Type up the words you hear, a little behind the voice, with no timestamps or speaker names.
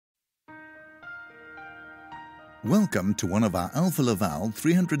Welcome to one of our Alfa Laval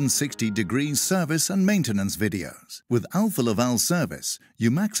 360-degree service and maintenance videos. With Alfa Laval Service,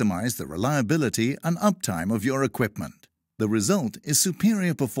 you maximize the reliability and uptime of your equipment. The result is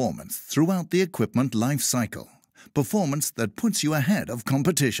superior performance throughout the equipment life cycle, performance that puts you ahead of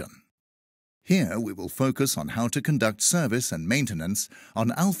competition. Here we will focus on how to conduct service and maintenance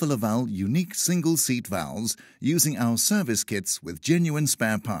on Alfa Laval Unique single-seat valves using our service kits with genuine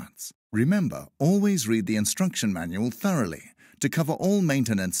spare parts. Remember, always read the instruction manual thoroughly to cover all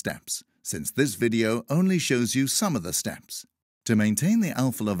maintenance steps, since this video only shows you some of the steps. To maintain the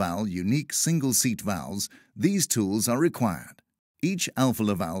Alfa Laval Unique single-seat valves, these tools are required. Each Alfa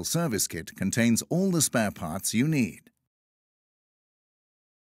Laval service kit contains all the spare parts you need.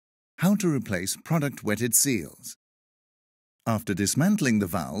 How to replace product-wetted seals. After dismantling the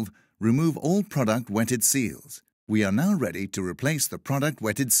valve, remove all product-wetted seals. We are now ready to replace the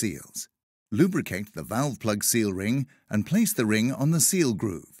product-wetted seals. Lubricate the valve plug seal ring and place the ring on the seal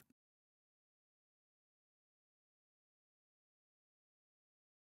groove.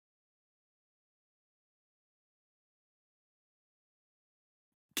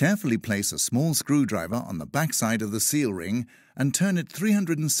 Carefully place a small screwdriver on the backside of the seal ring and turn it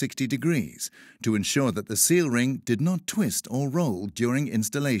 360 degrees to ensure that the seal ring did not twist or roll during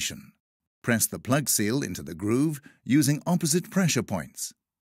installation. Press the plug seal into the groove using opposite pressure points.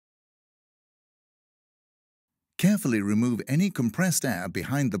 Carefully remove any compressed air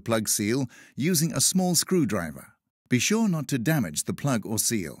behind the plug seal using a small screwdriver. Be sure not to damage the plug or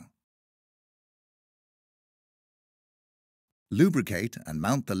seal. Lubricate and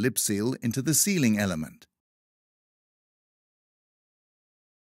mount the lip seal into the sealing element.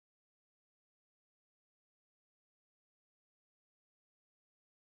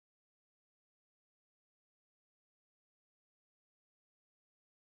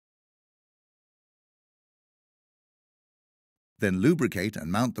 Then lubricate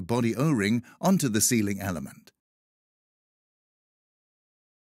and mount the body O-ring onto the sealing element.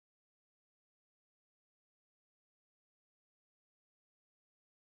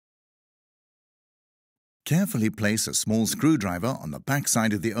 Carefully place a small screwdriver on the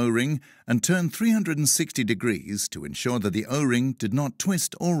backside of the O-ring and turn 360 degrees to ensure that the O-ring did not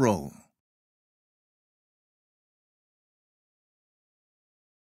twist or roll.